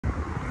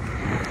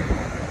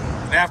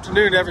Good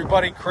afternoon,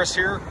 everybody. Chris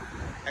here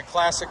at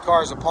Classic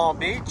Cars of Palm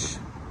Beach.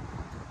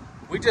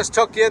 We just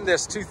took in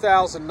this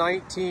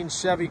 2019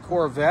 Chevy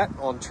Corvette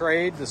on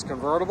trade, this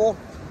convertible,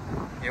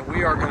 and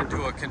we are going to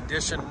do a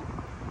condition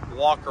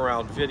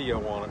walk-around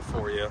video on it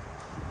for you.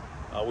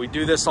 We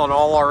do this on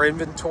all our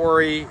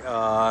inventory.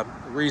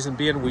 Reason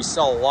being, we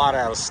sell a lot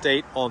out of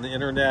state on the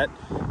internet,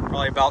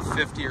 probably about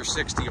 50 or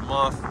 60 a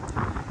month,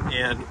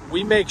 and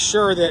we make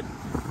sure that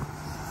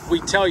we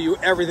tell you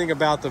everything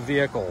about the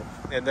vehicle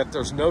and that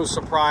there's no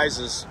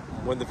surprises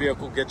when the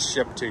vehicle gets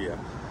shipped to you.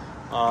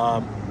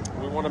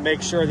 We want to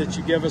make sure that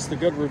you give us the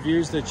good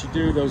reviews that you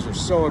do. Those are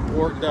so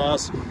important to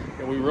us,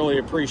 and we really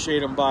appreciate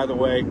them, by the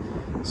way.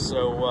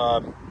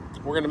 So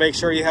we're going to make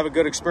sure you have a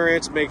good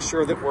experience, make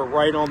sure that we're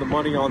right on the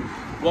money on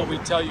what we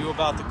tell you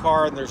about the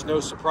car, and there's no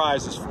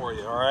surprises for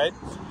you, all right?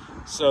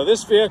 So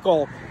this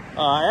vehicle,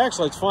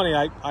 actually, it's funny,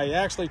 I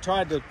actually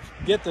tried to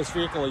get this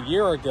vehicle a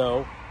year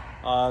ago.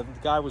 The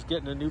guy was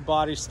getting a new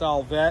body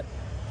style Vet,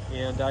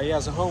 and he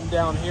has a home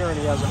down here and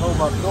he has a home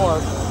up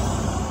north.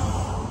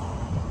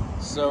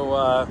 So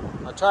I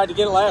tried to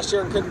get it last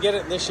year and couldn't get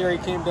it, and this year he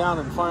came down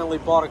and finally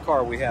bought a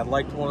car we had,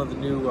 liked one of the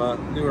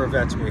newer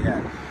Vets we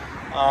had.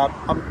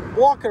 I'm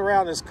walking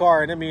around this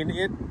car, and I mean,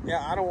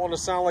 I don't want to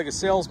sound like a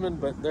salesman,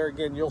 but there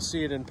again, you'll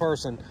see it in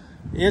person.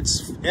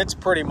 It's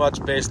pretty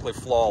much basically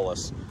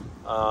flawless.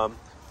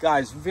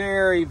 Guy's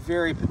very,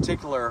 very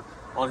particular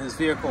on his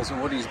vehicles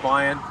and what he's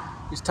buying.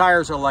 These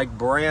tires are like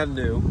brand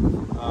new.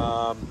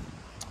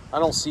 I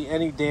don't see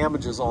any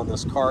damages on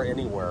this car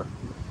anywhere.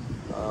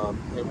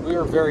 And we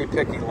are very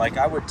picky. Like,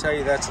 I would tell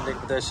you that's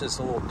just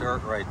a little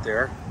dirt right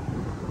there.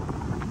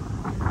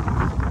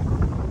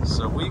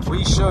 So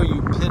we show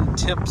you pin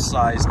tip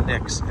size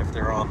nicks if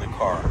they're on the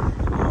car.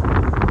 You know?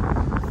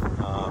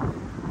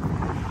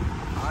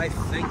 I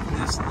think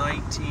this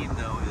 19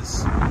 though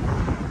is,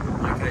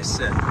 like I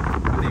said,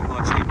 pretty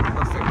much a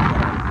perfect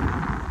car.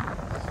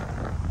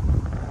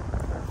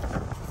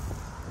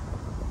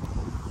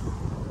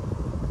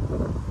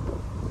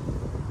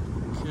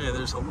 Okay,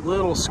 there's a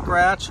little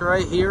scratch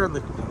right here in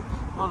the,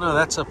 oh no,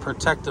 that's a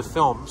protective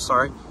film,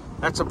 sorry.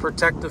 That's a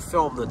protective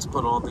film that's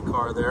put on the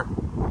car there.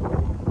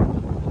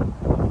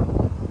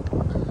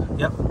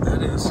 Yep,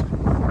 that is.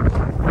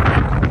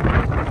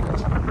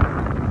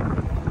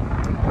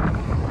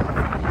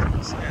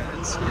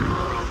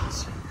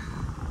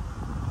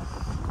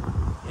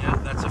 Yeah,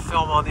 that's a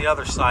film on the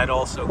other side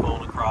also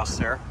going across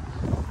there.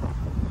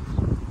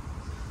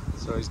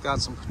 So he's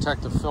got some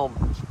protective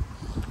film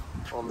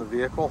on the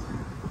vehicle.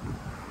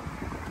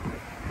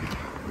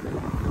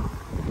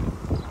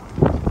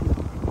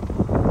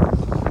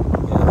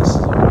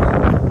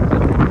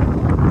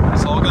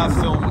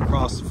 Film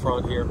across the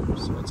front here,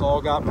 so it's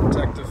all got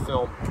protective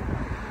film.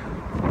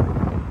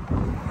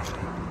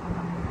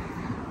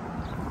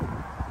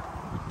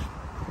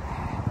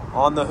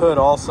 On the hood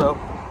also.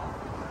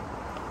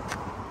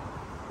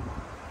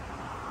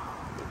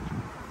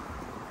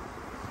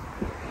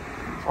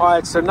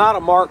 Alright, so not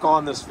a mark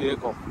on this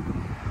vehicle.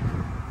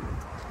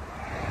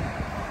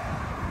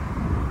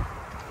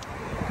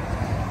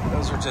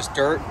 Those are just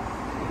dirt.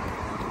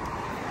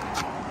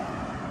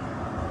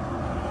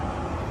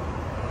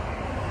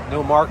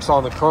 No marks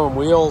on the chrome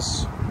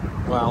wheels.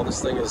 Wow, this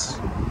thing is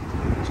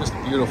just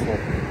beautiful.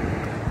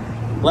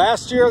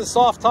 Last year, the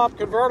soft top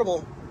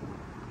convertible.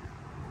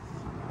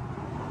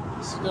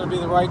 This is going to be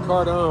the right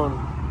car to own.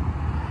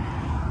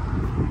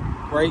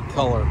 Great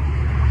color. Look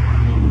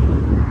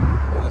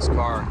at this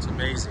car, it's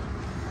amazing.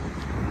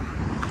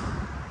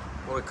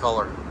 What a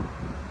color.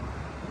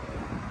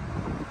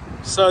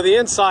 So the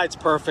inside's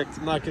perfect.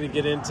 I'm not going to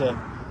get into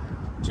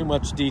too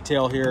much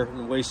detail here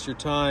and waste your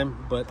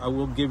time, but I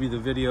will give you the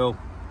video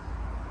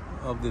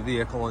of the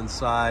vehicle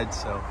inside.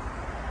 So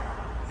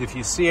if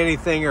you see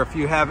anything or if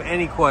you have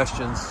any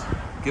questions,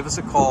 give us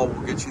a call.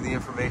 We'll get you the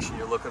information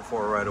you're looking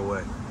for right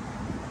away.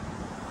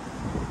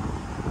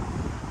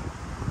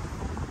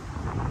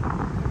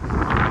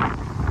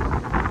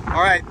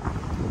 All right,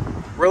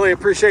 really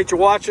appreciate you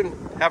watching.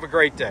 Have a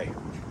great day.